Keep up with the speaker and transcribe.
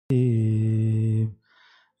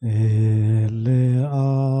اللي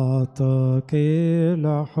أعطاك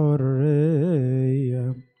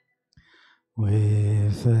الحرية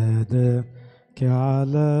وفداك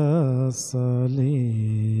على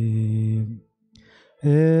الصليب.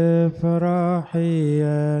 افرحي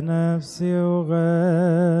يا نفسي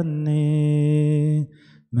وغني،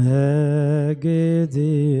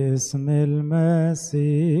 مجدي اسم المسيح.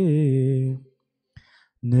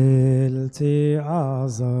 نلتي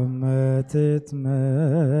أعظم ما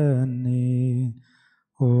تتمني،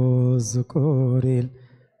 واذكري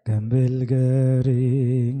جنب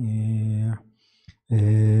الجريح.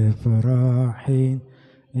 افرحي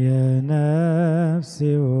يا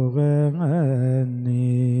نفسي وغني،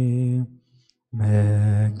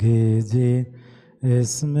 مجدي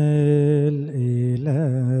اسم الإله.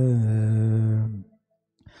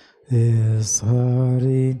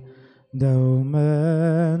 اسهري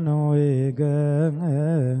دوما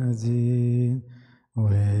وجاهدي،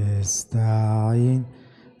 واستعيني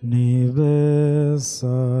بالصلاة.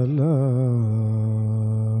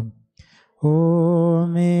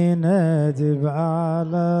 قومي نادي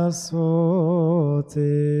بأعلى صوتك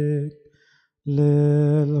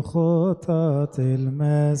للخطاة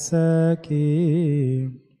المساكين،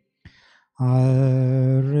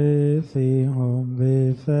 عرفيهم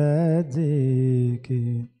بفديك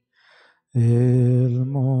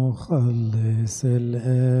المخلص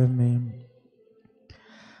الآمين.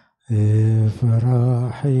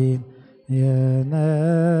 افرحي يا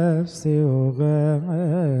نفسي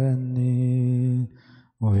وغني،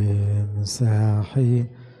 وامسحي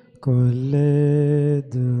كل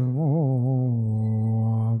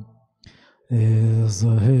الدموع.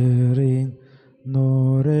 اظهري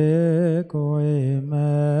نورك وملحك،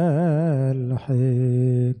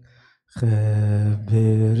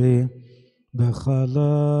 خبري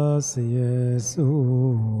بخلاص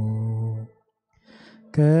يسوع.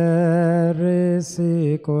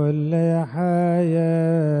 كرسي كل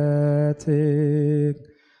حياتك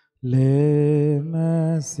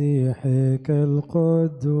لمسيحك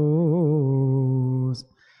القدوس،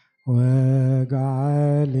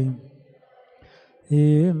 واجعلي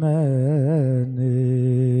إيمانك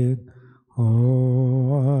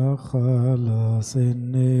هو خلاص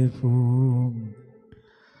النفوس.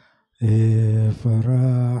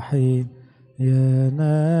 افرحي يا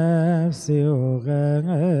نفسي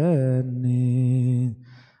وغني،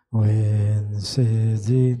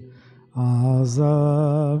 وانشدي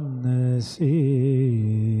أعظم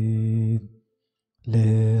نشيد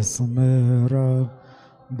لاسم رب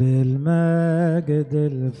بالمجد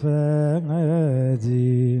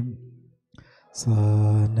الفادي،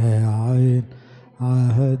 صانع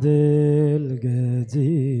العهد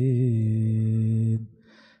الجديد.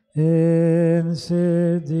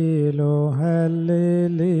 انشدي له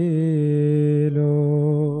هللي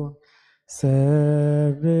له،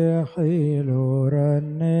 سبحي له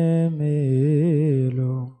رنمي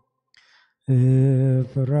له.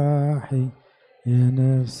 افرحي يا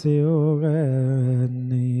نفسي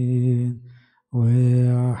وغني،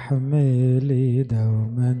 واحملي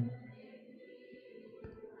دوما.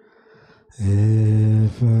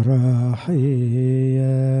 افرحي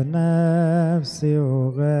يا نفسي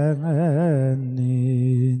وغني،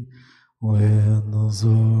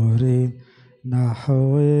 وانظري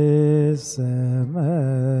نحو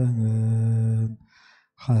السماء،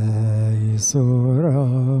 حيث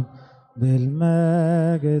رب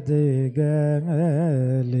بالمجد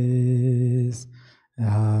جالس،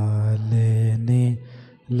 علني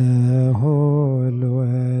له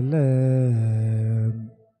الولام.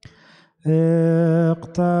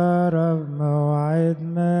 اقترب موعد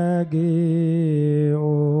مجيئه،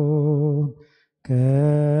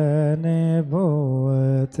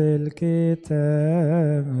 كنبوة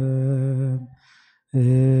الكتاب.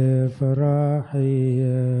 افرحي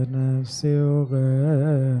يا نفسي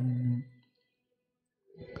وغني،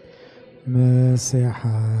 مسح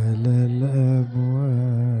على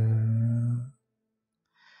الأبواب.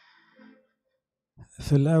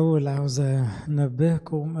 في الأول عاوز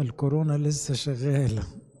أنبهكم، الكورونا لسه شغالة،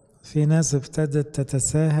 في ناس ابتدت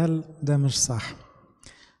تتساهل، ده مش صح.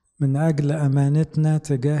 من أجل أمانتنا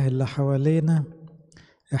تجاه اللي حوالينا،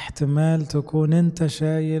 احتمال تكون انت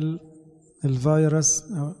شايل الفيروس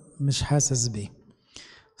مش حاسس بيه،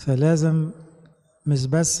 فلازم مش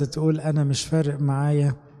بس تقول أنا مش فارق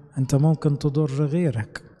معايا، انت ممكن تضر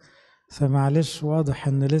غيرك. فمعلش، واضح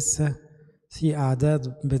ان لسه في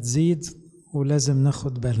أعداد بتزيد ولازم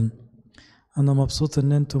ناخد بالنا. أنا مبسوط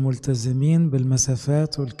ان انتم ملتزمين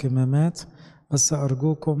بالمسافات والكمامات، بس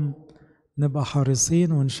أرجوكم نبقى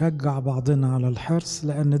حريصين ونشجع بعضنا على الحرص،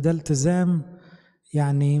 لأن ده التزام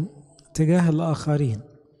يعني تجاه الآخرين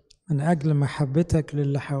من أجل محبتك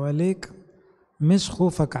للي حواليك، مش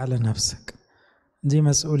خوفك على نفسك. دي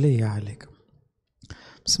مسؤولية عليك.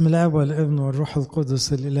 بسم الله والابن والروح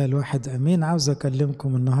القدس الإله الواحد أمين. عاوز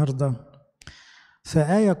أكلمكم النهاردة في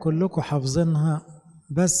آية كلكم حافظينها،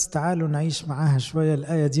 بس تعالوا نعيش معاها شوية.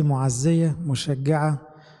 الآية دي معزية، مشجعة،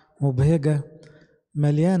 مبهجة،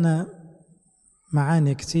 مليانة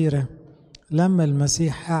معاني كتيرة. لما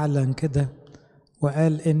المسيح أعلن كده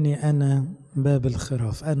وقال إني أنا باب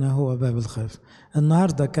الخراف، أنا هو باب الخراف.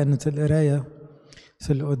 النهاردة كانت القراية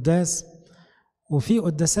في القداس، وفي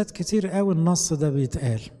قداسات كتير قوي النص ده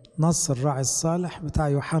بيتقال. نص الراعي الصالح بتاع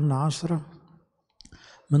يوحنا 10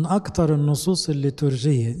 من أكتر النصوص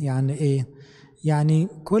الليتورجية. يعني إيه؟ يعني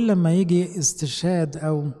كل ما يجي استشهاد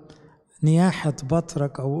أو نياحة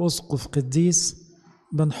بطرك أو أسقف قديس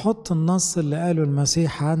بنحط النص اللي قاله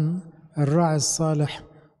المسيح عن الراعي الصالح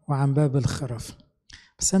وعن باب الخراف.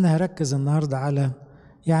 بس أنا هركز النهاردة على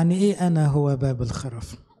يعني إيه أنا هو باب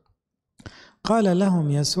الخراف. قال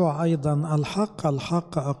لهم يسوع أيضا: الحق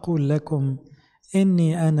الحق أقول لكم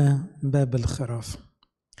إني أنا باب الخراف.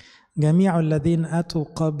 جميع الذين أتوا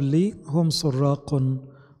قبلي هم سراق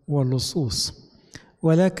ولصوص،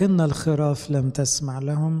 ولكن الخراف لم تسمع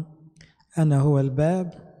لهم. أنا هو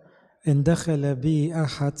الباب، إن دخل بي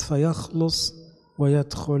أحد فيخلص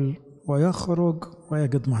ويدخل ويخرج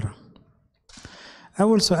ويجد مرة.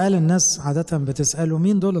 أول سؤال الناس عادة بتسأله: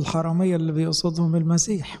 مين دول الحرامية اللي بيقصدهم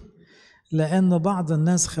المسيح؟ لأن بعض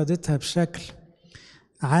الناس خدتها بشكل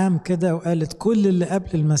عام كده وقالت كل اللي قبل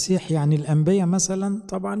المسيح، يعني الأنبياء مثلا.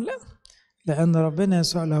 طبعا لا، لأن ربنا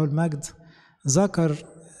يسوع له المجد ذكر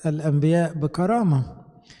الأنبياء بكرامة،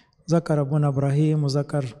 ذكر أبونا إبراهيم،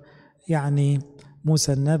 وذكر يعني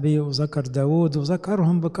موسى النبي، وذكر داود،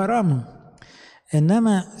 وذكرهم بكرامة.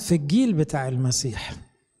 إنما في الجيل بتاع المسيح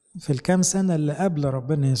في الكام سنة اللي قبل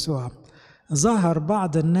ربنا يسوع ظهر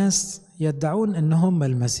بعض الناس يدعون إن هم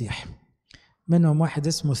المسيح. منهم واحد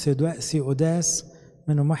اسمه ثيوداس،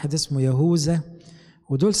 منهم واحد اسمه يهوذا،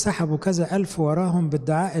 ودول سحبوا كذا ألف وراهم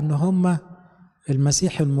بادعاء إن هم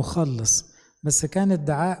المسيح المخلص. بس كان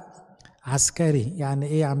ادعاء عسكري، يعني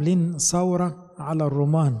إيه؟ عاملين ثورة على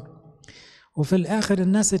الرومان. وفي الآخر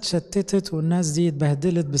الناس اتشتتت والناس دي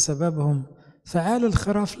اتبهدلت بسببهم، فقال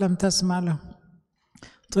الخراف لم تسمع له.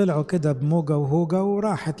 طلعوا كده بموجة وهوجة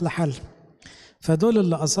وراحت لحل. فدول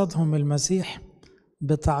اللي قصدهم المسيح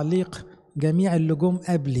بتعليق جميع اللي جم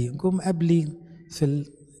قبلي في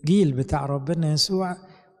الجيل بتاع ربنا يسوع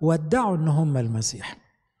وادعوا ان هم المسيح.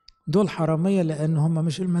 دول حرامية لان هم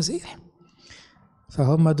مش المسيح،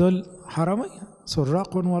 فهم دول حرامية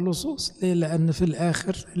سراق ولصوص. ليه؟ لان في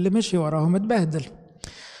الاخر اللي مشي وراهم اتبهدل.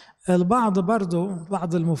 البعض برضو،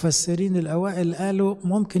 بعض المفسرين الأوائل قالوا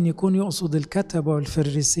ممكن يكون يقصد الكتبة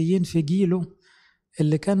والفريسيين في جيله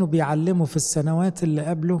اللي كانوا بيعلموا في السنوات اللي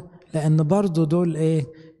قبله، لأن برضو دول إيه؟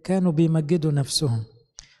 كانوا بيمجدوا نفسهم،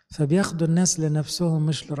 فبياخدوا الناس لنفسهم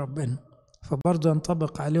مش لربنا، فبرضو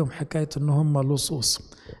ينطبق عليهم حكاية إن هم لصوص.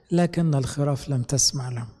 لكن الخراف لم تسمع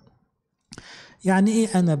لهم. يعني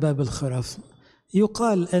إيه أنا باب الخراف؟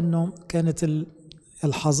 يقال إنه كانت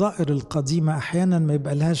الحظائر القديمة أحيانا ما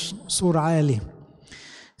يبقى لهاش سور عالي،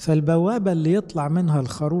 فالبوابة اللي يطلع منها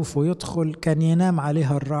الخروف ويدخل كان ينام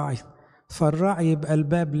عليها الراعي، فالراعي يبقى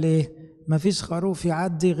الباب. ليه؟ ما فيش خروف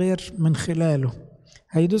يعدي غير من خلاله،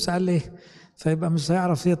 هيدوس عليه فيبقى مش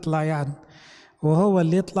هيعرف يطلع يعني، وهو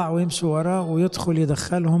اللي يطلع ويمشي وراه ويدخل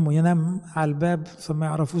يدخلهم وينام على الباب فما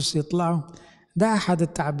يعرفوش يطلعوا. ده أحد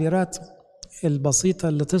التعبيرات البسيطة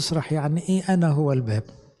اللي تشرح يعني إيه أنا هو الباب.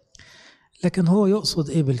 لكن هو يقصد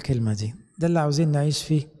إيه بالكلمة دي؟ ده اللي عاوزين نعيش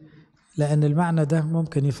فيه، لأن المعنى ده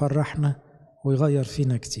ممكن يفرحنا ويغير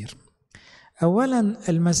فينا كتير. أولا،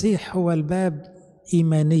 المسيح هو الباب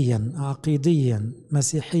إيمانيا، عقيديا،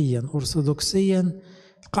 مسيحيا، أرثوذكسيا.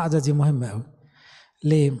 القاعدة دي مهمة أوي.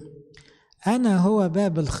 ليه؟ أنا هو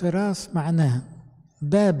باب الخراف معناه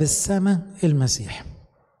باب السماء المسيح.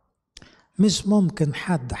 مش ممكن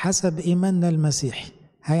حد حسب إيماننا المسيحي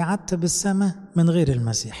هيعتب السماء من غير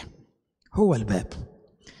المسيح. هو الباب.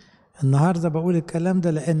 النهاردة بقول الكلام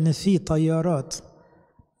ده لأن في طيارات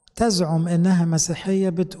تزعم إنها مسيحية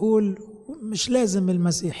بتقول مش لازم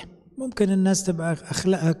المسيح، ممكن الناس تبقى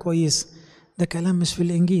أخلاقها كويس. ده كلام مش في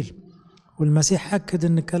الإنجيل، والمسيح أكد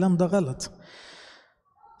إن الكلام ده غلط.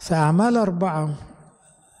 في أعمال 4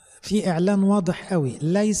 في إعلان واضح قوي: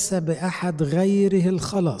 ليس بأحد غيره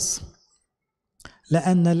الخلاص،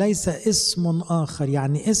 لأن ليس اسم آخر،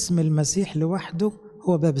 يعني اسم المسيح لوحده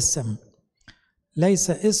هو باب السماء. ليس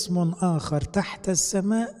اسم آخر تحت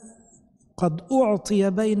السماء قد أعطي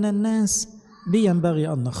بين الناس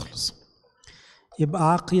بينبغي أن نخلص.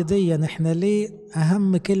 يبقى عقيديا احنا ليه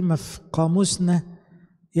أهم كلمة في قاموسنا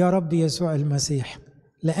يا رب يسوع المسيح؟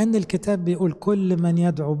 لأن الكتاب بيقول كل من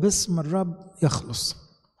يدعو باسم الرب يخلص.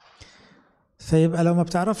 فيبقى لو ما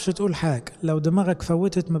بتعرفش تقول حاجة، لو دماغك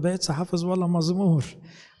فوتت ما بقتش حافظ ولا مزمور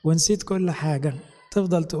ونسيت كل حاجة،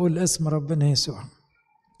 تفضل تقول اسم ربنا يسوع.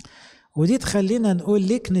 ودي تخلينا نقول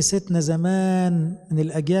ليه كنيستنا زمان من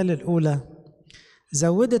الأجيال الأولى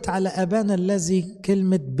زودت على أبانا الذي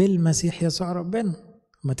كلمة بالمسيح يسوع ربنا.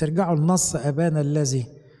 ما ترجعوا النص أبانا الذي،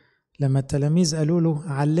 لما التلاميذ قالوا له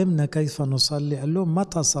علمنا كيف نصلي، قال لهم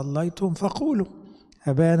متى صليتم فقولوا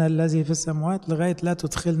أبانا الذي في السماوات، لغاية لا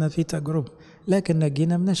تدخلنا في تجربة لكن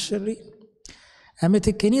نجينا من الشرير. قامت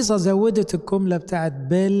الكنيسة زودت الجملة بتاعت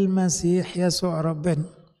بالمسيح يسوع ربنا.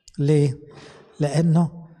 ليه؟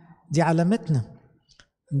 لأنه دي علامتنا،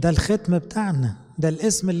 ده الختم بتاعنا، ده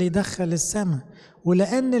الاسم اللي يدخل السماء.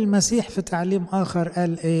 ولأن المسيح في تعليم آخر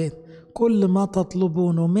قال إيه؟ كل ما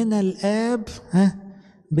تطلبونه من الآب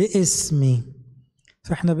باسمي.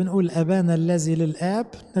 فإحنا بنقول أبانا الذي للآب،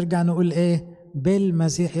 نرجع نقول إيه؟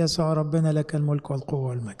 بالمسيح يسوع ربنا لك الملك والقوة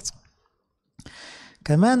والمجد.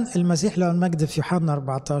 كمان المسيح له المجد في يوحنا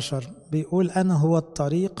 14 بيقول أنا هو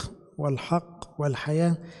الطريق والحق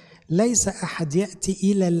والحياة، ليس أحد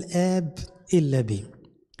يأتي إلى الآب إلا بي.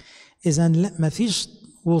 إذن ما فيش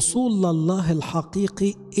وصول لله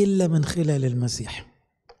الحقيقي إلا من خلال المسيح.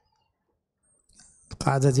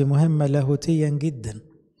 القاعدة دي مهمة لاهوتيا جدا.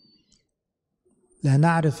 لا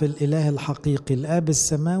نعرف الإله الحقيقي الآب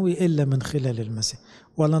السماوي إلا من خلال المسيح،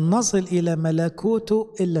 ولن نصل إلى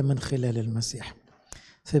ملكوته إلا من خلال المسيح.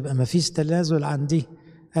 فيبقى ما فيش تنازل عن دي.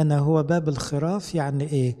 أنا هو باب الخراف، يعني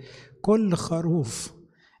إيه؟ كل خروف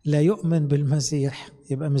لا يؤمن بالمسيح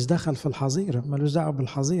يبقى مش دخل في الحظيرة، ملوش دعوة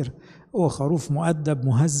بالحظيرة. هو خروف مؤدب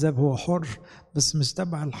مهذب، هو حر بس مش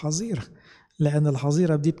تبع الحظيرة، لأن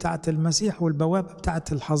الحظيرة دي بتاعت المسيح، والبوابة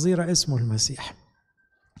بتاعت الحظيرة اسمه المسيح.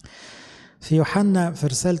 في يوحنا في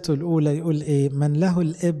رسالته الأولى يقول إيه؟ من له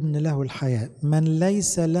الابن له الحياة، من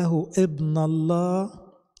ليس له ابن الله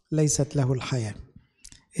ليست له الحياة.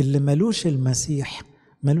 اللي ملوش المسيح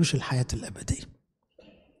ملوش الحياة الأبدية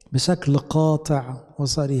بشكل قاطع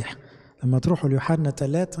وصريح. لما تروحوا ليوحنا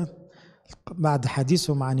 3 بعد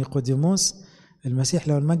حديثه مع نيقوديموس، المسيح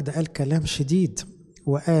له المجد قال كلام شديد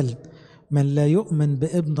وقال من لا يؤمن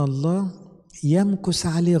بابن الله يمكث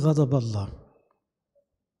عليه غضب الله.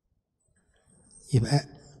 يبقى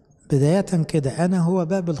بداية كده أنا هو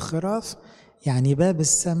باب الخراف، يعني باب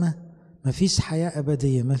السماء. مفيش حياة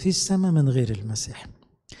أبدية، مفيش سماء من غير المسيح.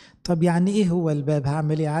 طب يعني إيه هو الباب؟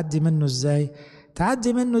 هعمل إيه؟ أعدي منه إزاي؟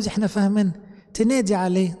 تعدي منه دي إحنا فاهمين، تنادي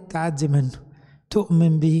عليه تعدي منه،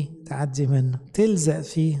 تؤمن به تعدي منه، تلزق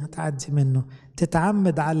فيه تعدي منه،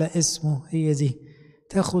 تتعمد على اسمه هي دي،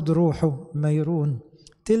 تاخد روحه ميرون،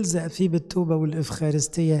 تلزق فيه بالتوبة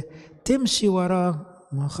والإفخارستية، تمشي وراه.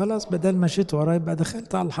 ما خلاص بدل مشيت وراه يبقى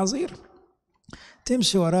دخلت على الحظيرة.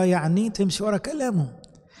 تمشي وراه يعني تمشي ورا كلامه.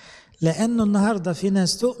 لأنه النهاردة في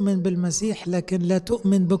ناس تؤمن بالمسيح لكن لا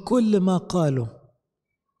تؤمن بكل ما قاله.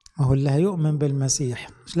 وهو اللي هيؤمن بالمسيح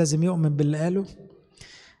مش لازم يؤمن باللي قاله.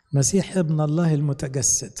 مسيح ابن الله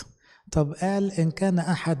المتجسد. طب قال إن كان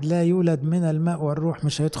أحد لا يولد من الماء والروح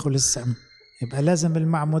مش هيدخل السماء، يبقى لازم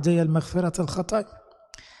المعمودية لمغفرة الخطايا.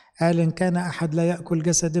 قال إن كان أحد لا يأكل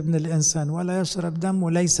جسد ابن الإنسان ولا يشرب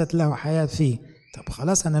دمه ليست له حياة فيه. طب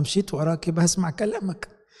خلاص أنا مشيت وراك يبقى أسمع كلامك.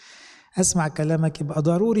 أسمع كلامك يبقى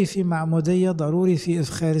ضروري في معمودية، ضروري في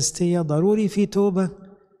إفخارستية، ضروري في توبة.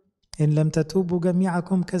 إن لم تتوبوا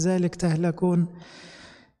جميعكم كذلك تهلكون.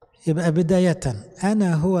 يبقى بداية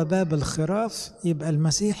أنا هو باب الخراف، يبقى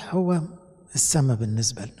المسيح هو السماء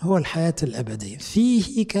بالنسبة لنا، هو الحياة الأبدية.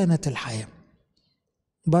 فيه كانت الحياة،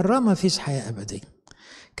 برا ما فيش حياة أبدية.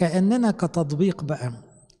 كأننا كتطبيق بقى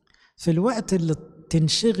في الوقت اللي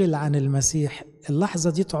تنشغل عن المسيح، اللحظة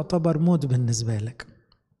دي تعتبر موت بالنسبة لك.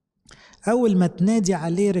 أول ما تنادي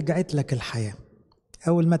عليه رجعت لك الحياة،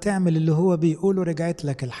 أول ما تعمل اللي هو بيقوله رجعت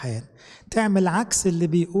لك الحياة. تعمل عكس اللي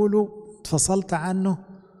بيقوله اتفصلت عنه،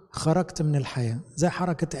 خرجت من الحياة. زي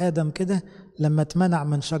حركة آدم كده لما اتمنع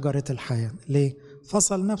من شجرة الحياة. ليه؟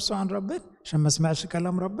 فصل نفسه عن ربنا عشان ما سمعش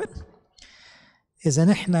كلام ربنا. إذا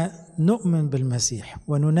نحن نؤمن بالمسيح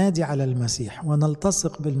وننادي على المسيح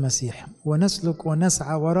ونلتصق بالمسيح ونسلك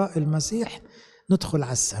ونسعى وراء المسيح، ندخل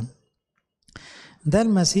على السماء. ده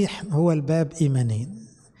المسيح هو الباب إيمانيا.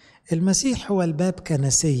 المسيح هو الباب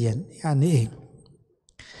كنسيا. يعني إيه؟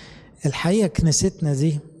 الحقيقة كنيستنا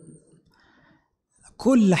دي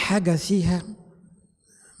كل حاجة فيها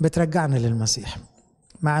بترجعنا للمسيح.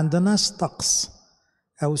 ما عندناش طقس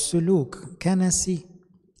أو سلوك كنسي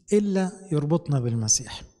إلا يربطنا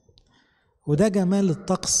بالمسيح. وده جمال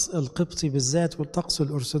الطقس القبطي بالذات والطقس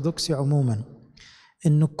الأرثوذكسي عموما،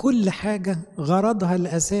 إنه كل حاجة غرضها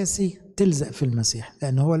الأساسي تلزق في المسيح،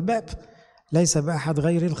 لأنه هو الباب، ليس بأحد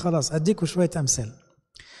غيري الخلاص. أديكم شوية أمثال.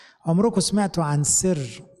 عمركم سمعتوا عن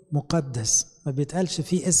سر مقدس ما بيتقالش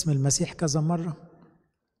فيه اسم المسيح كذا مرة؟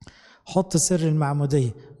 حط سر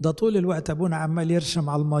المعمودية ده طول الوقت أبونا عمال يرشم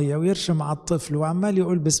على المية ويرشم على الطفل وعمال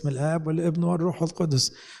يقول باسم الآب والابن والروح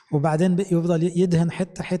القدس، وبعدين يفضل يدهن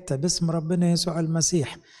حتة حتة باسم ربنا يسوع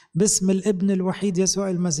المسيح، باسم الابن الوحيد يسوع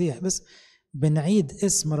المسيح. بس بنعيد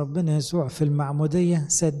اسم ربنا يسوع في المعمودية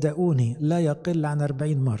صدقوني لا يقل عن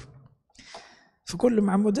 40 مرة في كل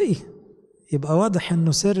معمودية. يبقى واضح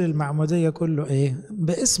انه سر المعمودية كله ايه؟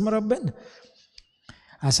 باسم ربنا.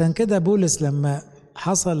 عشان كده بولس لما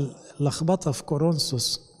حصل لخبطة في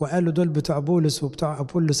كورنثوس وقالوا دول بتوع بولس وبتوع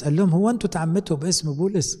أبولس، قال لهم هو انتوا تعمدتوا باسم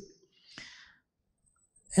بولس؟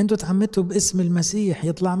 انتوا تعمدتوا باسم المسيح،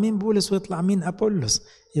 يطلع مين بولس ويطلع مين أبولس؟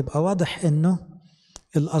 يبقى واضح انه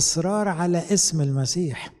الأسرار على اسم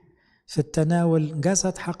المسيح في التناول،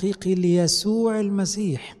 جسد حقيقي ليسوع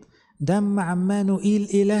المسيح، دم عمانوئيل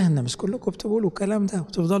إلهنا. مش كلكم بتقولوا الكلام ده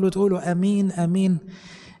وتفضلوا تقولوا أمين أمين؟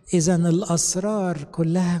 إذن الأسرار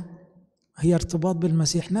كلها هي ارتباط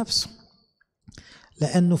بالمسيح نفسه.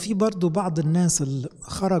 لأنه في برضو بعض الناس اللي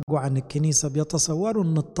خرجوا عن الكنيسة بيتصوروا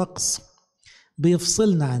أن الطقس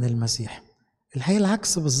بيفصلنا عن المسيح. الحقيقة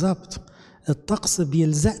العكس بالظبط، الطقس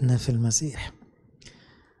بيلزقنا في المسيح.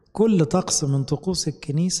 كل طقس من طقوس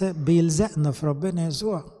الكنيسة بيلزقنا في ربنا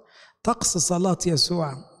يسوع. طقس صلاة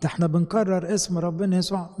يسوع ده احنا بنكرر اسم ربنا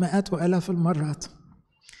يسوع مئات وآلاف المرات.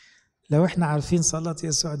 لو احنا عارفين صلاة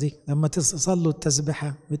يسوع دي، لما تصلوا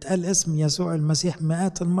التسبيحة بتقال اسم يسوع المسيح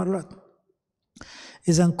مئات المرات.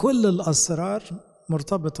 إذن كل الأسرار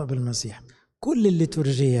مرتبطة بالمسيح. كل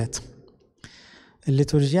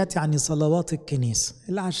الليتورجيات يعني صلوات الكنيسة،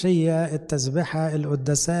 العشية، التسبيحة،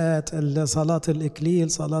 القداسات، صلاة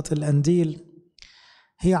الإكليل، صلاة الأنديل،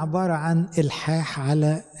 هي عبارة عن إلحاح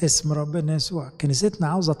على اسم ربنا يسوع. كنيستنا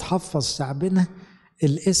عاوزة تحفظ شعبنا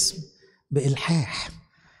الاسم بإلحاح،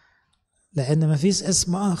 لأن ما فيش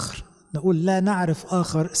اسم آخر. نقول لا نعرف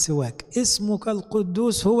آخر سواك، اسمك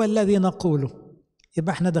القدوس هو الذي نقوله.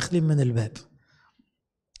 يبقى احنا داخلين من الباب.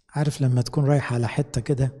 عارف لما تكون رايح على حتة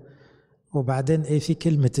كده وبعدين ايه في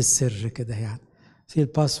كلمة السر كده، يعني في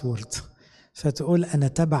الباسورد، فتقول أنا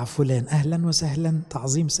تبع فلان، أهلا وسهلا،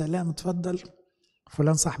 تعظيم سلام، اتفضل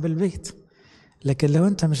فلان صاحب البيت. لكن لو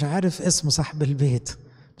انت مش عارف اسم صاحب البيت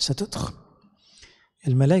مش هتدخل.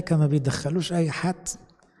 الملائكة ما بيدخلوش أي حد،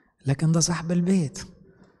 لكن ده صاحب البيت،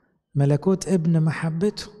 ملكوت ابن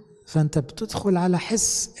محبته، فانت بتدخل على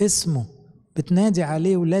حس اسمه، بتنادي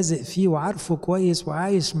عليه ولازق فيه وعارفه كويس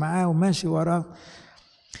وعايش معاه وماشي وراه.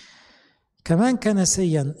 كمان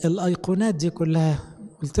كنسيا الأيقونات دي كلها،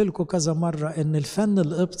 قلت لكم كذا مرة ان الفن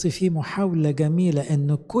القبطي فيه محاولة جميلة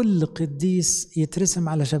ان كل قديس يترسم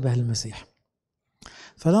على شبه المسيح.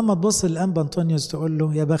 فلما تبص للأنبا أنطونيوس تقول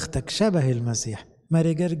له يا بختك شبه المسيح،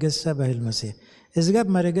 ماري جرجس شبه المسيح. إذا جاب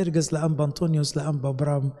ماري جرجس لأنبا أنطونيوس لأنبا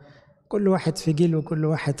برام، كل واحد في جيل وكل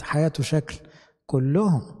واحد حياته شكل،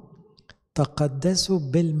 كلهم تقدسوا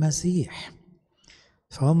بالمسيح.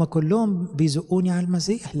 فهم كلهم بيزقوني على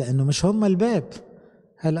المسيح، لأنه مش هم الباب.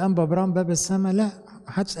 هل أنبا برام باب السماء؟ لا،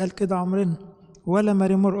 محدش قال كده عمرنا، ولا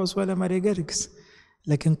ماري مرقس ولا ماري جرجس،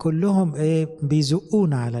 لكن كلهم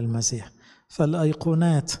بيزقونا على المسيح.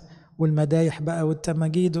 فالأيقونات والمدايح بقى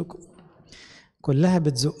والتماجيد كلها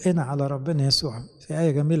بتزقنا على ربنا يسوع. في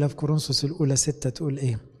آية جميلة في كورنثوس الأولى 6 تقول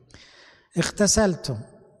إيه؟ اغتسلتم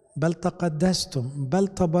بل تقدستم بل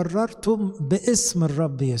تبررتم باسم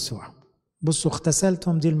الرب يسوع. بصوا،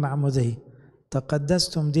 اغتسلتم دي المعمودية،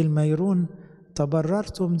 تقدستم دي الميرون،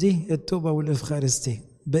 تبررتم دي التوبة والإفخارستية،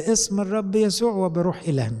 باسم الرب يسوع وبروح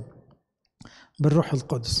إلهنا بالروح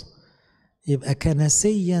القدس. يبقى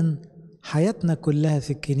كنسيا حياتنا كلها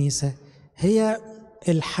في الكنيسة هي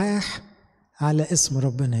إلحاح على اسم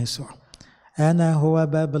ربنا يسوع. أنا هو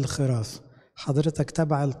باب الخراف، حضرتك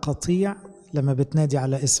تبع القطيع لما بتنادي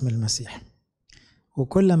على اسم المسيح،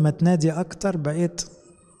 وكل ما تنادي أكتر بقيت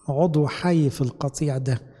عضو حي في القطيع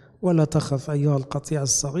ده. ولا تخف أيها القطيع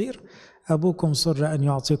الصغير، أبوكم سر أن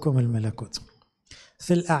يعطيكم الملكوت.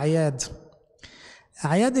 في الأعياد،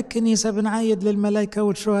 أعياد الكنيسة بنعيد للملائكة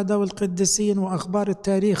والشهداء والقديسين وأخبار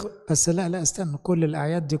التاريخ، بس لا استنوا، كل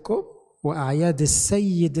الأعياد دي كوم، وأعياد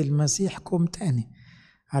السيد المسيح كوم تاني.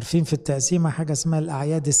 عارفين في التقسيمة حاجة اسمها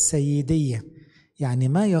الأعياد السيدية، يعني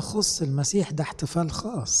ما يخص المسيح ده احتفال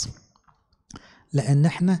خاص، لأن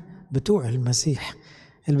احنا بتوع المسيح.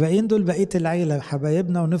 الباقيين دول بقية العيلة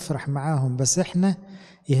حبايبنا ونفرح معاهم، بس احنا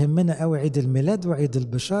يهمنا قوي عيد الميلاد وعيد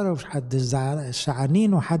البشارة وحد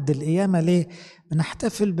الشعانين وحد القيامة. ليه؟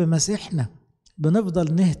 بنحتفل بمسيحنا،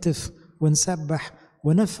 بنفضل نهتف ونسبح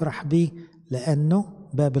ونفرح بيه، لأنه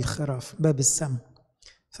باب الخراف، باب السماء،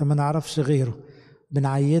 فما نعرفش غيره،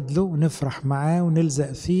 بنعيد له ونفرح معاه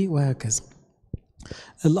ونلزق فيه وهكذا.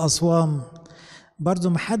 الأصوام برضو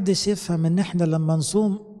محدش يفهم ان احنا لما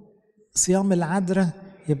نصوم صيام العذراء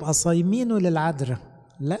يبقى صايمينه للعذراء،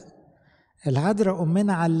 لا، العذراء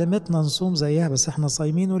أمنا علمتنا نصوم زيها، بس احنا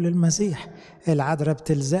صايمينه للمسيح. العذراء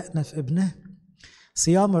بتلزقنا في ابنها.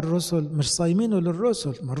 صيام الرسل مش صايمينه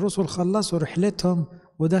للرسل، ما الرسل خلصوا رحلتهم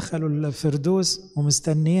ودخلوا الفردوس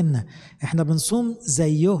ومستنينا، احنا بنصوم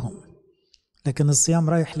زيهم، لكن الصيام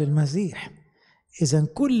رايح للمسيح. إذن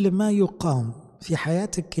كل ما يقام في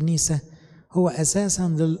حياة الكنيسة هو أساسا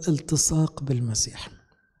للالتصاق بالمسيح.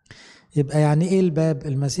 يبقى يعني إيه الباب؟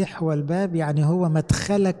 المسيح هو الباب، يعني هو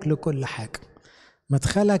مدخلك لكل حاجة،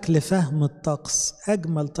 مدخلك لفهم الطقس.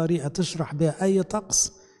 أجمل طريقة تشرح بها أي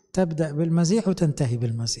طقس تبدأ بالمسيح وتنتهي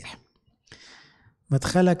بالمسيح.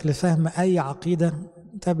 مدخلك لفهم أي عقيدة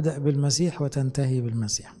تبدأ بالمسيح وتنتهي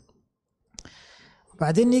بالمسيح.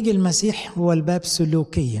 وبعدين يجي المسيح هو الباب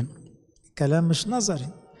سلوكيا، كلام مش نظري.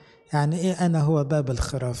 يعني إيه أنا هو باب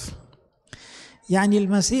الخراف؟ يعني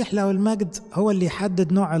المسيح له المجد هو اللي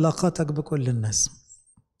يحدد نوع علاقاتك بكل الناس.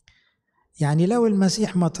 يعني لو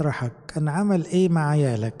المسيح مطرحك كان عمل إيه مع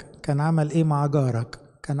عيالك، كان عمل إيه مع جارك،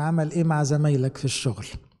 كان عمل إيه مع زمايلك في الشغل.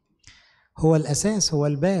 هو الأساس، هو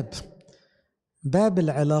الباب، باب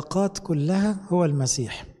العلاقات كلها هو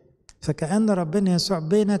المسيح. فكأن ربنا يسوع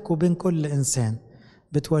بينك وبين كل إنسان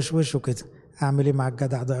بتوشوشه كده، أعمل إيه مع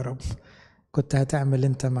الجدع ده يا رب؟ كنت هتعمل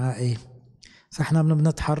أنت معاه إيه؟ فإحنا ما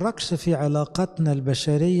بنتحركش في علاقاتنا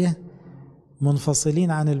البشرية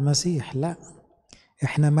منفصلين عن المسيح، لا،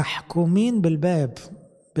 إحنا محكومين بالباب،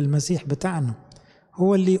 بالمسيح بتاعنا.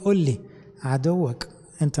 هو اللي يقول لي عدوك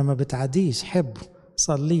أنت ما بتعديش، حبه،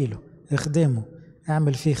 صلي له، اخدمه،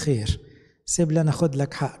 اعمل فيه خير، سيب لي أنا أخد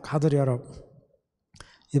لك حقك، حاضر يا رب.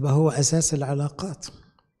 يبقى هو أساس العلاقات.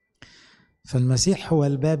 فالمسيح هو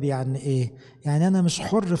الباب. يعني إيه؟ يعني أنا مش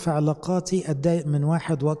حر في علاقاتي، أتضايق من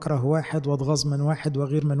واحد وأكره واحد وأتغاظ من واحد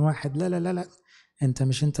وأغير من واحد، لا لا لا لا، أنت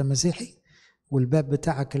مسيحي والباب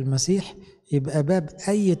بتاعك المسيح، يبقى باب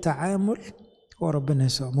أي تعامل هو ربنا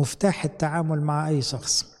يسوع، مفتاح التعامل مع أي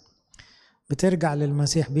شخص بترجع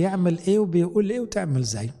للمسيح، بيعمل إيه وبيقول إيه وتعمل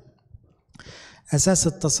زيه. أساس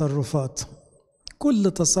التصرفات،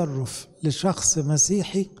 كل تصرف لشخص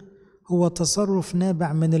مسيحي هو تصرف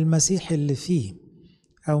نابع من المسيح اللي فيه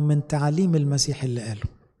أو من تعليم المسيح اللي قاله.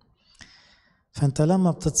 فأنت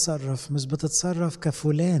لما بتتصرف مش بتتصرف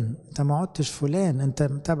كفلان، أنت ما عدتش فلان، أنت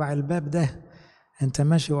تبع الباب ده، أنت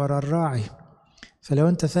ماشي ورا الراعي. فلو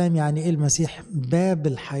أنت فاهم يعني إيه المسيح باب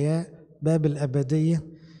الحياة، باب الأبدية،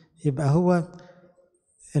 يبقى هو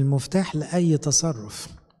المفتاح لأي تصرف.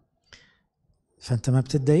 فأنت ما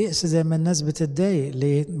بتتضايقش زي ما الناس بتتضايق.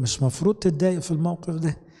 ليه؟ مش مفروض تتضايق في الموقف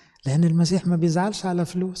ده، لأن المسيح ما بيزعلش على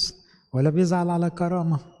فلوس ولا بيزعل على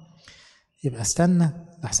كرامة. يبقى استنى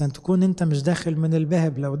لحسن تكون أنت مش داخل من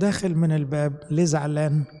الباب. لو داخل من الباب ليه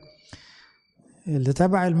زعلان؟ اللي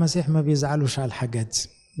تبع المسيح ما بيزعلوش على الحاجات،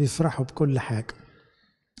 بيفرحوا بكل حاجة.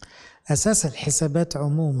 أساس الحسابات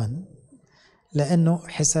عموما، لأنه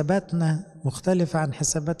حساباتنا مختلفة عن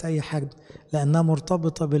حسابات أي حد، لأنها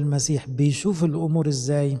مرتبطة بالمسيح. بيشوف الأمور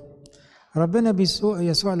إزاي؟ ربنا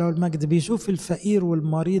يسوع له المجد بيشوف الفقير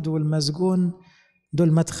والمريض والمسجون،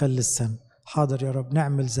 دول مدخل للسماء. حاضر يا رب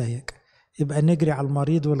نعمل زيك، يبقى نجري على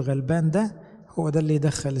المريض والغلبان ده، هو ده اللي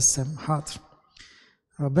يدخل السماء. حاضر.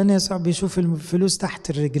 ربنا يسوع بيشوف الفلوس تحت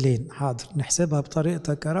الرجلين، حاضر نحسبها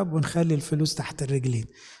بطريقتك يا رب ونخلي الفلوس تحت الرجلين.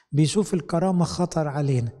 بيشوف الكرامة خطر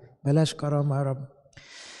علينا، بلاش كرامة يا رب.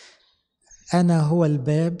 أنا هو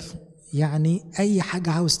الباب، يعني أي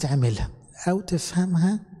حاجة عاوز تعملها أو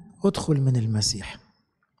تفهمها ادخل من المسيح،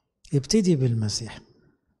 ابتدي بالمسيح،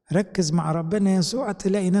 ركز مع ربنا يسوع،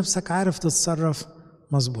 تلاقي نفسك عارف تتصرف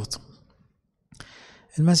مظبوط.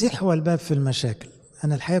 المسيح هو الباب في المشاكل.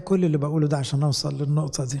 أنا الحقيقة كل اللي بقوله ده عشان أوصل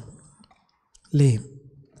للنقطة دي. ليه؟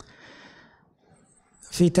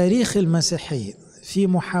 في تاريخ المسيحية في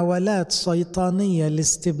محاولات شيطانية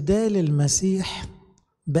لاستبدال المسيح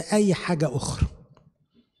بأي حاجة أخرى.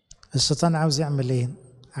 الشيطان عاوز يعمل إيه؟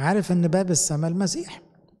 عارف إن باب السماء المسيح،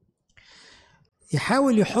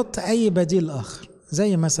 يحاول يحط أي بديل آخر.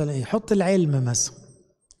 زي مثلا يحط العلم مثلا.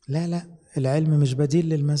 لا لا، العلم مش بديل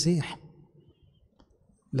للمسيح.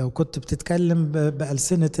 لو كنت بتتكلم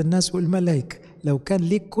بألسنة الناس والملائكة، لو كان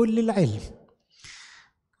ليك كل العلم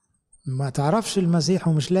ما تعرفش المسيح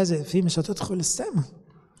ومش لازق فيه، مش هتدخل السماء.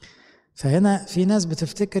 فهنا في ناس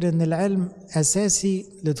بتفتكر ان العلم اساسي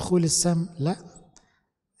لدخول السماء. لا،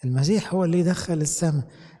 المسيح هو اللي يدخل السماء.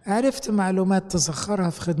 عرفت معلومات تسخرها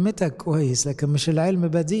في خدمتك كويس، لكن مش العلم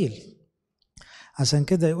بديل. عشان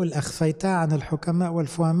كده يقول أخفيتها عن الحكماء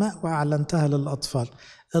والفهماء وأعلنتها للأطفال.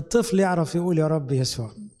 الطفل يعرف يقول يا رب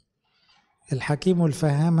يسوع، الحكيم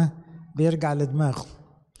والفهامة بيرجع لدماغه.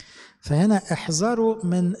 فهنا احذروا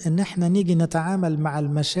من ان احنا نيجي نتعامل مع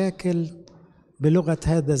المشاكل بلغة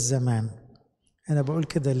هذا الزمان. انا بقول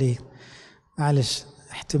كده ليه؟ معلش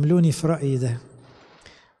احتملوني في رأيي ده.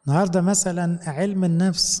 النهاردة مثلا علم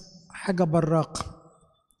النفس حاجة براقة،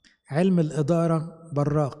 علم الإدارة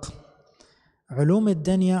براق، علوم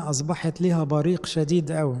الدنيا أصبحت لها بريق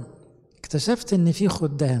شديد أوي. اكتشفت ان في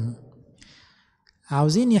خدام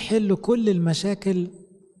عاوزين يحلوا كل المشاكل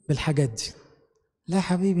بالحاجات دي. لا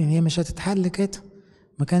حبيبي، هي مش هتتحل كده.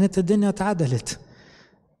 ما كانت الدنيا اتعدلت،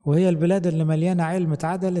 وهي البلاد اللي مليانة علم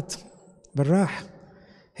اتعدلت. بالراحة.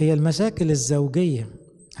 هي المشاكل الزوجية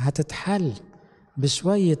هتتحل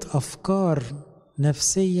بشوية أفكار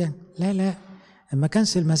نفسية؟ لا لا. ما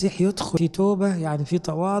كانش المسيح يدخل في توبة، يعني في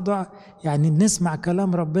تواضع، يعني نسمع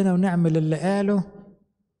كلام ربنا ونعمل اللي قاله.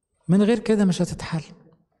 من غير كده مش هتتحل.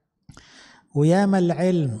 وياما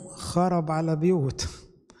العلم خرب على بيوت.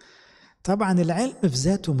 طبعا العلم في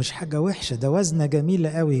ذاته مش حاجة وحشة، ده وزنة جميلة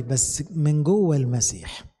قوي، بس من جوه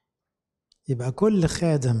المسيح. يبقى كل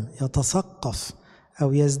خادم يتثقف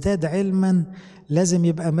أو يزداد علما لازم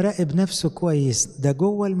يبقى مراقب نفسه كويس، ده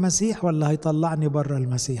جوه المسيح ولا هيطلعني بره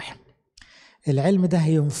المسيح؟ العلم ده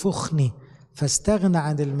هينفخني فاستغنى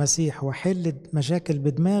عن المسيح وحل مشاكل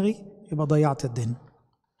بدماغي، يبقى ضيعت الدنيا.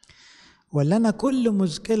 ولا أنا كل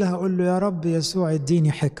مشكلة هقول له يا رب يسوع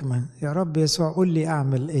اديني حكمة، يا رب يسوع قول لي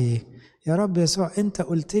أعمل إيه، يا رب يسوع أنت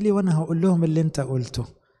قلت لي وأنا هقول لهم اللي أنت قلته.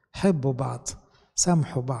 حبوا بعض،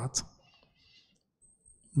 سامحوا بعض.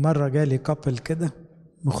 مرة جالي كابل كده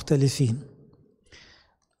مختلفين،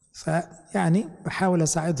 فيعني بحاول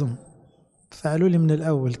أساعدهم، فقالوا لي من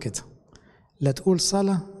الأول كده لا تقول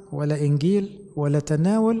صلاة ولا إنجيل ولا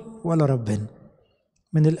تناول ولا ربنا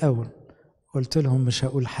من الأول. قلت لهم مش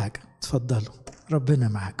هقول حاجة، اتفضلوا ربنا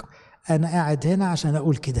معاكم، أنا قاعد هنا عشان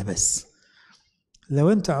أقول كده بس.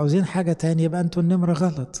 لو أنتوا عاوزين حاجة تانية يبقى أنتوا النمرة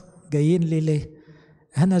غلط، جايين لي ليه؟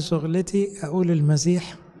 أنا شغلتي أقول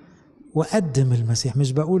المسيح وأقدم المسيح،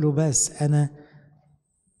 مش بقوله بس، أنا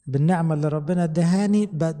بالنعمة اللي ربنا ادهاني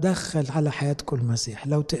بدخل على حياتكم المسيح.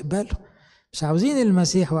 لو تقبلوا مش عاوزين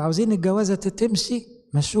المسيح وعاوزين الجوازة تمشي،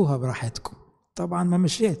 مشوها براحتكم. طبعا ما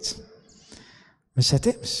مشيتش، مش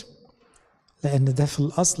هتمشي، لأن ده في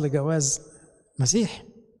الأصل جواز مسيح.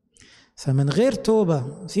 فمن غير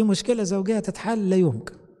توبة في مشكلة زوجية تتحل لا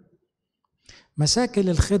يمكن. مشاكل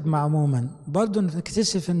الخدمة عموما برضو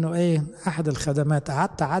نكتشف انه ايه، احد الخدمات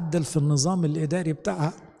قعدت اعدل في النظام الاداري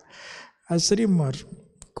بتاعها 20 مرة.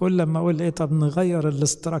 كل ما اقول ايه طب نغير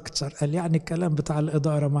الاستراكتشر، قال يعني الكلام بتاع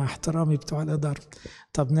الادارة مع احترامي بتوع الادارة،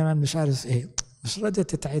 طب نعمل مش عارف ايه، مش راضية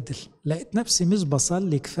تتعدل. لقيت نفسي مش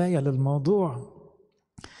بصلي كفاية للموضوع.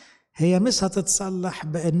 هي مش هتتصلح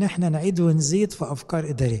بان احنا نعيد ونزيد في افكار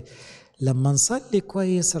ادارية. لما نصلي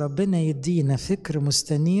كويس ربنا يدينا فكر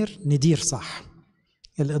مستنير ندير صح.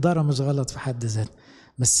 الإدارة مش غلط في حد ذاتها،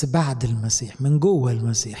 بس بعد المسيح من جوه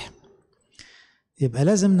المسيح. يبقى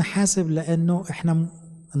لازم نحاسب، لأنه إحنا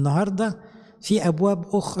النهاردة في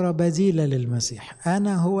أبواب أخرى بديلة للمسيح.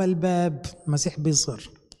 أنا هو الباب، المسيح بيصر.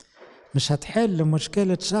 مش هتحل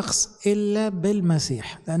مشكلة شخص إلا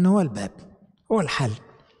بالمسيح، لأنه هو الباب، هو الحل.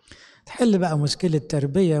 تحل بقى مشكلة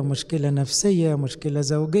تربية، مشكلة نفسية، مشكلة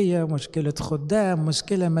زوجية، مشكلة خدام،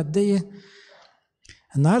 مشكلة مادية.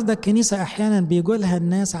 النهاردة الكنيسة أحيانا بيقولها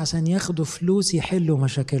الناس عشان ياخدوا فلوس يحلوا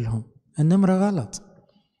مشاكلهم. النمرة غلط.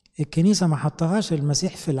 الكنيسة ما حطهاش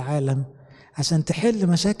المسيح في العالم عشان تحل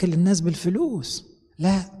مشاكل الناس بالفلوس،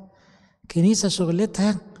 لا. الكنيسة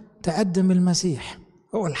شغلتها تقدم المسيح،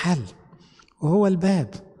 هو الحل وهو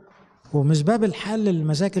الباب. ومش باب الحل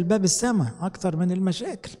للمشاكل، باب السماء أكتر من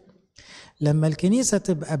المشاكل. لما الكنيسة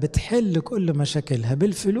تبقى بتحل كل مشاكلها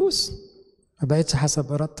بالفلوس ما بقتش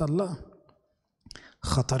حسب إرادة الله.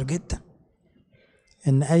 خطر جدا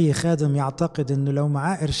إن أي خادم يعتقد إنه لو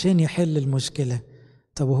معاه قرشين يحل المشكلة.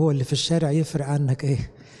 طب وهو اللي في الشارع يفرق عنك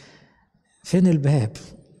إيه؟ فين الباب؟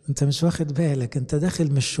 أنت مش واخد بالك، أنت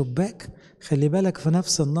داخل من الشباك. خلي بالك في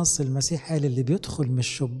نفس النص المسيح قال اللي بيدخل من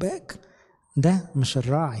الشباك ده مش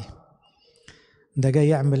الراعي، ده جاي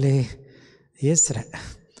يعمل إيه؟ يسرق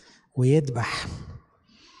ويذبح.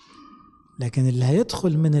 لكن اللي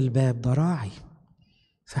هيدخل من الباب ده راعي.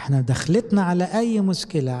 فاحنا دخلتنا على اي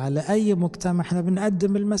مشكلة، على اي مجتمع، احنا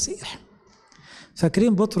بنقدم المسيح.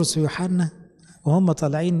 فاكرين بطرس ويوحنا وهم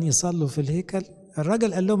طالعين يصلوا في الهيكل،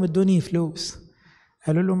 الراجل قال لهم ادوني فلوس،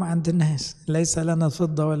 قالوا له ما عندناش، ليس لنا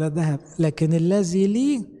فضة ولا ذهب، لكن الذي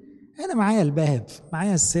لي أنا معايا الباب،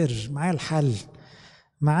 معايا السر، معايا الحل،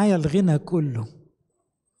 معايا الغنى كله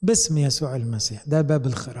باسم يسوع المسيح. ده باب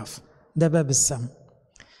الخراف، ده باب السم.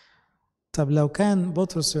 طب لو كان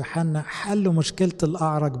بطرس ويوحنا حلوا مشكلة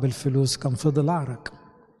الأعرج بالفلوس كان فضل أعرج،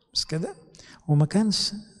 مش كده؟ وما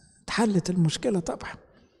كانش اتحلت المشكلة طبعا،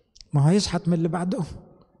 ما هو يشحت من اللي بعده.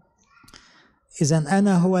 إذن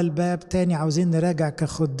أنا هو الباب. تاني عاوزين نراجع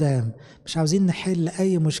كخدام، مش عاوزين نحل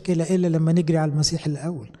أي مشكلة إلا لما نجري على المسيح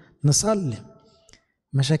الأول، نصلي.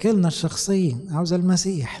 مشاكلنا الشخصية عاوزة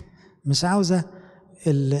المسيح، مش عاوزة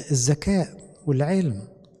الذكاء والعلم.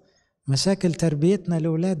 مشاكل تربيتنا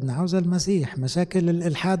لأولادنا عاوزة المسيح. مشاكل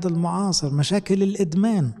الإلحاد المعاصر، مشاكل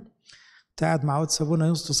الإدمان. قاعد مع قدس أبونا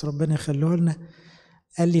يسطس ربنا يخليه لنا،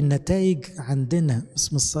 قال لي النتائج عندنا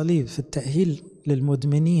اسم الصليب في التأهيل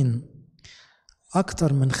للمدمنين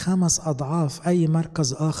أكتر من 5 أضعاف أي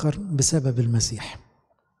مركز آخر بسبب المسيح،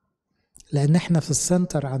 لأن احنا في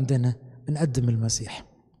السنتر عندنا بنقدم المسيح.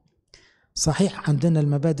 صحيح عندنا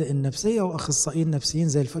المبادئ النفسية وأخصائيين نفسيين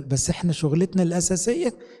زي الفل، بس احنا شغلتنا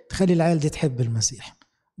الأساسية تخلي العيال دي تحب المسيح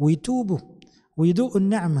ويتوبوا ويدوقوا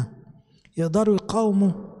النعمة، يقدروا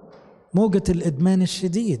يقاوموا موجة الإدمان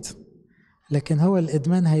الشديد. لكن هو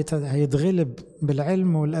الإدمان هيتغلب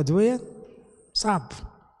بالعلم والأدوية؟ صعب،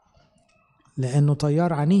 لأنه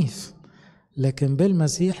طيار عنيف. لكن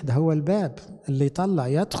بالمسيح ده هو الباب اللي يطلع،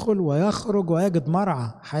 يدخل ويخرج ويجد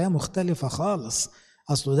مرعى حياة مختلفة خالص.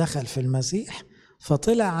 أصله دخل في المسيح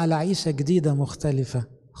فطلع على عيشة جديدة مختلفة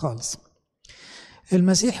خالص.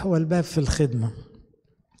 المسيح هو الباب في الخدمة.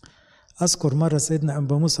 أذكر مرة سيدنا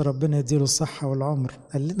أبا موسى ربنا يديله الصحة والعمر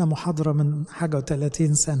قال لنا محاضرة من حاجة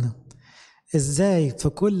و30 سنة، إزاي في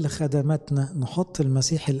كل خدماتنا نحط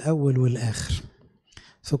المسيح الأول والآخر،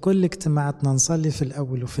 في كل اجتماعاتنا نصلي في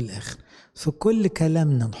الأول وفي الآخر، في كل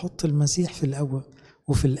كلامنا نحط المسيح في الأول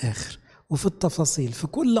وفي الآخر، وفي التفاصيل، في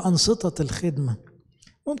كل أنشطة الخدمة.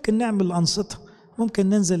 ممكن نعمل أنشطة، ممكن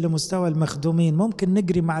ننزل لمستوى المخدومين، ممكن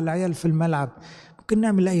نجري مع العيال في الملعب، ممكن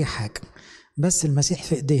نعمل أي حاجة، بس المسيح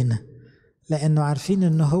في إيدينا، لأنه عارفين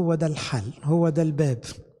أنه هو ده الحل، هو ده الباب.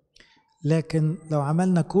 لكن لو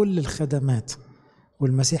عملنا كل الخدمات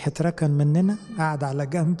والمسيح اتركن مننا قاعد على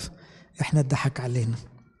جنب، احنا اتضحك علينا.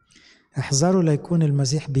 احذروا لا يكون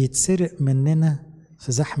المسيح بيتسرق مننا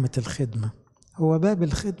في زحمة الخدمة. هو باب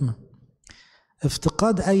الخدمة.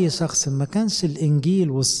 افتقاد أي شخص ما كانش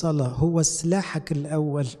الإنجيل والصلاة هو سلاحك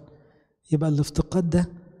الأول، يبقى الافتقاد ده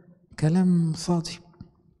كلام فاضي.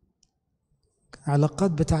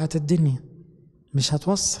 علاقات بتاعة الدنيا مش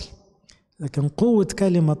هتوصل، لكن قوة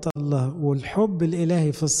كلمة الله والحب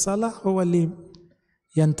الإلهي في الصلاة هو اللي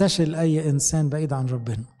ينتشل أي إنسان بعيد عن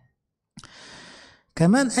ربنا.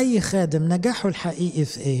 كمان أي خادم نجاحه الحقيقي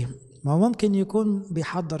في إيه؟ ما هو ممكن يكون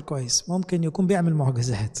بيحضر كويس، ممكن يكون بيعمل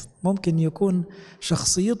معجزات، ممكن يكون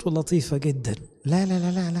شخصيته لطيفة جدا. لا لا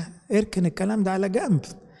لا لا لا، اركن الكلام ده على جنب.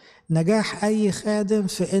 نجاح أي خادم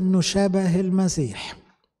في إنه شبه المسيح.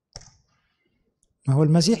 ما هو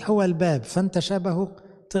المسيح هو الباب، فأنت شبهه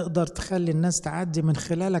تقدر تخلي الناس تعدي من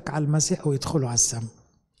خلالك على المسيح ويدخلوا على السماء.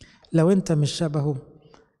 لو أنت مش شبهه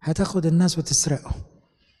هتاخد الناس وتسرقهم،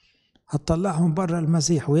 هتطلعهم بره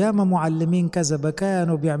المسيح. وياما معلمين كذبة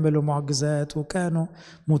كانوا بيعملوا معجزات وكانوا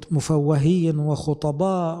مفوهين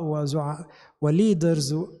وخطباء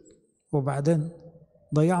وليدرز، وبعدين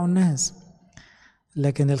ضيعوا الناس.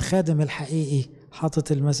 لكن الخادم الحقيقي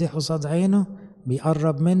حاطط المسيح قصاد عينه،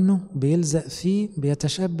 بيقرب منه، بيلزق فيه،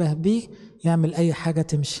 بيتشبه بيه، يعمل أي حاجة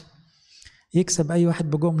تمشي، يكسب أي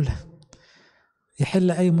واحد بجملة،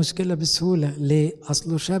 يحل أي مشكلة بسهولة. ليه؟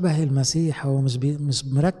 أصله شبه المسيح، هو مش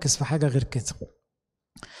مركز في حاجة غير كده.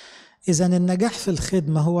 إذن النجاح في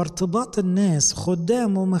الخدمة هو ارتباط الناس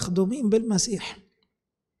خدام ومخدومين بالمسيح.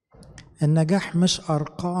 النجاح مش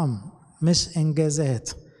أرقام، مش إنجازات.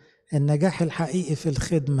 النجاح الحقيقي في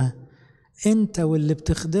الخدمة أنت واللي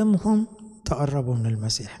بتخدمهم تقربوا من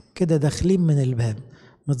المسيح، كده داخلين من الباب،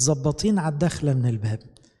 متظبطين على الدخلة من الباب.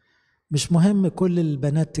 مش مهم كل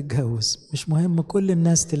البنات تتجوز، مش مهم كل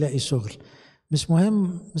الناس تلاقي شغل، مش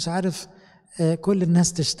مهم مش عارف كل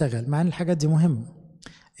الناس تشتغل، مع ان الحاجات دي مهمة.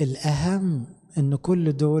 الأهم ان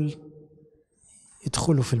كل دول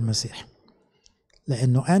يدخلوا في المسيح،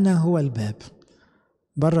 لأنه أنا هو الباب.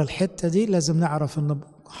 بره الحتة دي لازم نعرف ان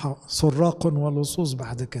سراق ولصوص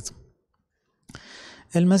بعد كده.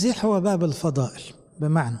 المسيح هو باب الفضائل،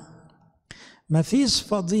 بمعنى ما فيش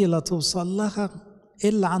فضيلة توصل لها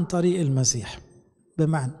إلا عن طريق المسيح.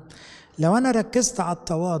 بمعنى لو أنا ركزت على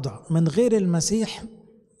التواضع من غير المسيح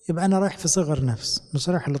يبقى أنا رايح في صغر نفس، مش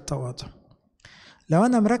رايح للتواضع. لو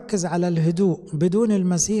أنا مركز على الهدوء بدون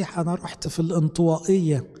المسيح أنا رحت في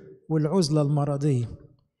الانطوائية والعزلة المرضية.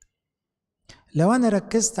 لو أنا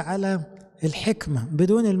ركزت على الحكمة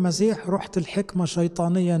بدون المسيح رحت الحكمة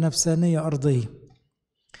شيطانية نفسانية أرضية.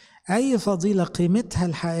 أي فضيلة قيمتها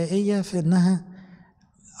الحقيقية في أنها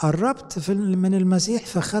قربت من المسيح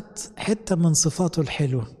فخدت حتة من صفاته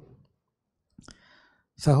الحلوة،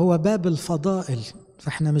 فهو باب الفضائل.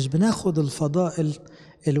 فاحنا مش بناخد الفضائل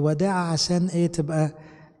الوداعة عشان ايه تبقى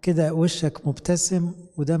كده وشك مبتسم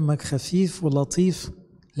ودمك خفيف ولطيف.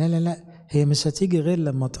 لا لا لا، هي مش هتيجي غير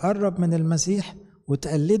لما تقرب من المسيح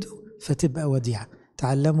وتقلده فتبقى وديعة.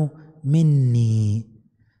 تعلموا مني،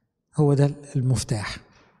 هو ده المفتاح،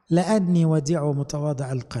 لأني وديع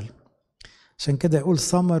ومتواضع القلب. عشان كده يقول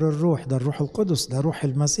ثمر الروح، ده الروح القدس، ده روح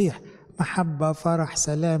المسيح، محبة فرح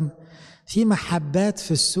سلام. في محبات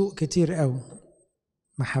في السوق كتير قوي،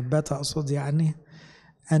 محبات أقصد يعني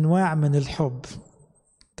أنواع من الحب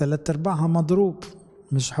 3/4 مضروب،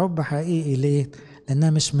 مش حب حقيقي. ليه؟ لأنها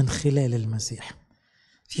مش من خلال المسيح.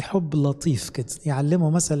 في حب لطيف كده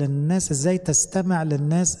يعلموا مثلا الناس ازاي تستمع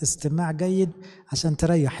للناس استماع جيد عشان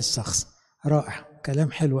تريح الشخص، رائع،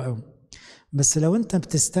 كلام حلو قوي. بس لو انت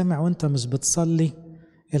بتستمع وانت مش بتصلي،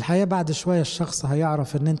 الحقيقة بعد شوية الشخص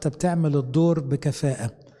هيعرف ان انت بتعمل الدور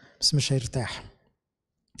بكفاءة بس مش هيرتاح.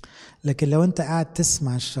 لكن لو انت قاعد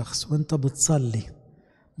تسمع الشخص وانت بتصلي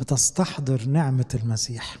بتستحضر نعمة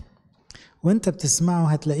المسيح، وانت بتسمعه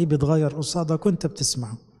هتلاقيه بيتغير قصادك وانت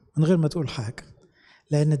بتسمعه من غير ما تقول حاجة،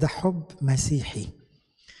 لأن ده حب مسيحي.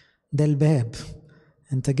 ده الباب،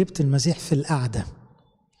 انت جبت المسيح في القعدة،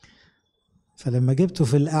 فلما جبته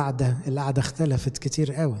في القعدة اختلفت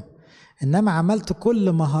كتير قوي. إنما عملت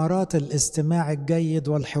كل مهارات الاستماع الجيد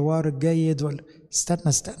والحوار الجيد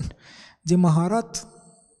استنى دي مهارات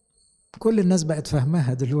كل الناس بقت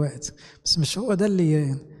فاهمها دلوقتي، بس مش هو ده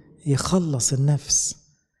اللي يخلص النفس.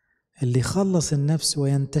 اللي يخلص النفس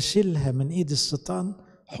وينتشلها من ايد الشيطان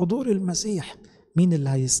حضور المسيح. مين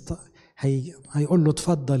اللي هيقول له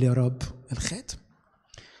اتفضل يا رب؟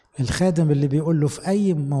 الخادم اللي بيقول له في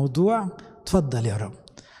اي موضوع اتفضل يا رب.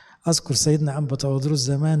 اذكر سيدنا أنبا تودروس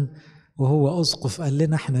زمان وهو اسقف قال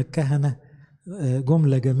لنا احنا الكهنه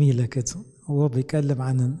جمله جميله كده وهو بيتكلم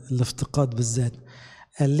عن الافتقاد بالذات.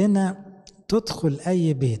 قال لنا تدخل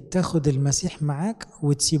اي بيت تاخد المسيح معاك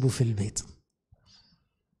وتسيبه في البيت.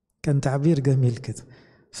 كان تعبير جميل كده.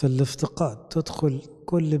 في الافتقاد تدخل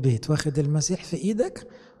كل بيت واخد المسيح في ايدك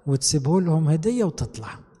وتسيبه لهم هديه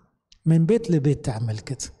وتطلع من بيت لبيت تعمل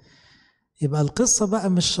كده. يبقى القصة بقى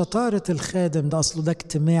مش شطارة الخادم، ده أصله ده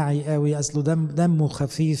اجتماعي قوي، أصله دمه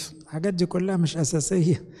خفيف، الحاجات دي كلها مش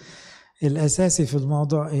أساسية. الأساسي في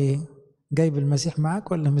الموضوع إيه؟ جايب المسيح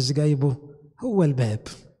معاك ولا مش جايبه؟ هو الباب.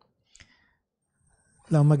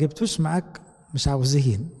 لو ما جبتوش معاك مش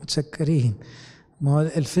عاوزين، متشكرين. ما هو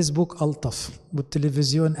الفيسبوك ألطف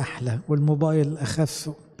والتلفزيون أحلى والموبايل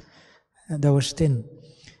أخف، دوشتن.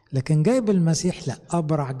 لكن جايب المسيح لا،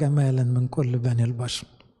 أبرع جمالا من كل بني البشر.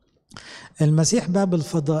 المسيح باب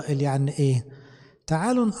الفضائل يعني ايه؟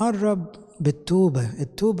 تعالوا نقرب بالتوبة.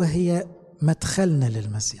 التوبة هي مدخلنا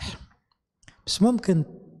للمسيح، مش ممكن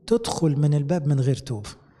تدخل من الباب من غير توبة.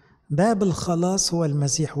 باب الخلاص هو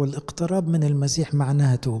المسيح، والاقتراب من المسيح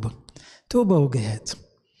معناها توبة. توبة وجهاد،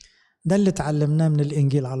 ده اللي تعلمناه من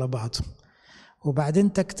الإنجيل على بعضه.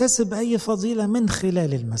 وبعدين تكتسب أي فضيلة من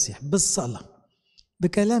خلال المسيح بالصلاة،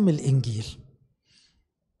 بكلام الإنجيل.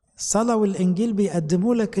 الصلاة والإنجيل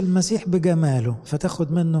بيقدموا لك المسيح بجماله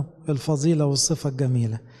فتاخد منه الفضيلة والصفة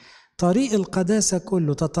الجميلة. طريق القداسة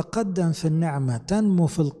كله تتقدم في النعمة، تنمو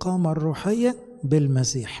في القامة الروحية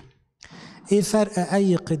بالمسيح. ايه فرق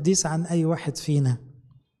أي قديس عن أي واحد فينا؟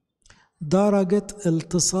 درجة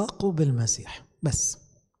التصاقه بالمسيح بس.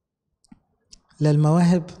 لا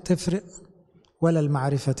المواهب تفرق ولا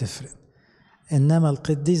المعرفة تفرق، إنما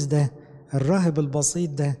القديس ده، الراهب البسيط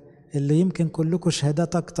ده اللي يمكن كلكم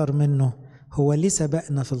شهادات أكتر منه، هو ليه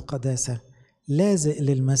سبقنا في القداسة، لازق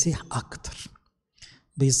للمسيح أكتر،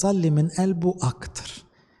 بيصلي من قلبه أكتر،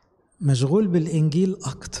 مشغول بالإنجيل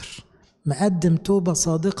أكتر، مقدم توبة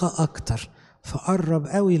صادقة أكتر، فقرب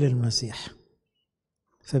قوي للمسيح.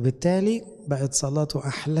 فبالتالي بقت صلاته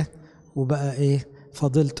أحلى، وبقى إيه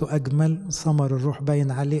فضيلته أجمل، ثمر الروح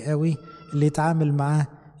باين عليه قوي. اللي يتعامل معاه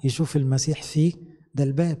يشوف المسيح فيه، ده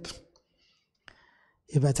الباب.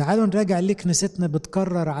 يبقى تعالوا نراجع ليه كنيستنا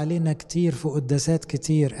بتكرر علينا كتير في قداسات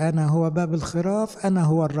كتير: أنا هو باب الخراف، أنا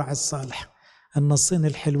هو الراعي الصالح. النصين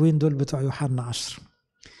الحلوين دول بتوع يوحنا 10.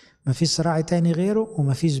 مفيش راعي تاني غيره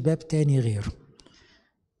ومفيش باب تاني غيره،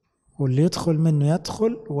 واللي يدخل منه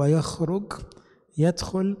يدخل ويخرج،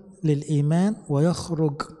 يدخل للإيمان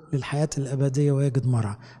ويخرج للحياة الأبدية ويجد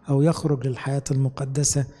مرعى، أو يخرج للحياة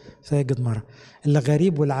المقدسة فيجد مرعى. اللي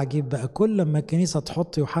غريب والعجيب بقى، كل لما الكنيسة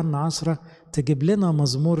تحط يوحنا 10 تجيب لنا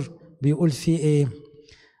مزمور بيقول فيه إيه،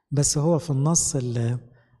 بس هو في النص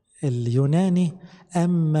اليوناني: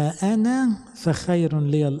 أما أنا فخير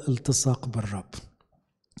لي الالتصاق بالرب.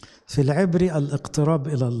 في العبري الاقتراب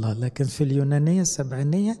إلى الله، لكن في اليونانية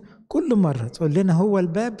السبعينية كل مرة تقول لنا هو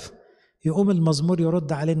الباب، يقوم المزمور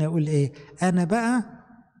يرد علينا يقول إيه؟ أنا بقى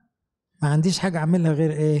ما عنديش حاجة أعملها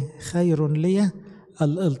غير إيه؟ خير لي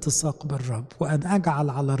الالتصاق بالرب وأن أجعل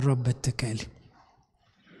على الرب اتكالي.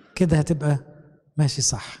 كده هتبقى ماشي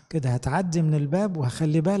صح، كده هتعدي من الباب،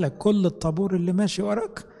 وهخلي بالك كل الطابور اللي ماشي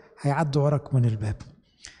وراك هيعدوا وراك من الباب.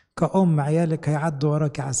 كأم عيالك هيعدوا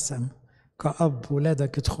وراك على السما، كأب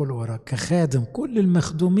ولادك يدخلوا وراك، كخادم كل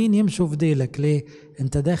المخدومين يمشوا في ديلك. ليه؟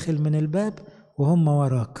 انت داخل من الباب وهم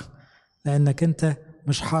وراك، لأنك انت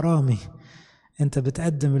مش حرامي، انت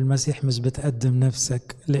بتقدم المسيح مش بتقدم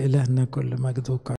نفسك. لإلهنا كل مجد وكرم.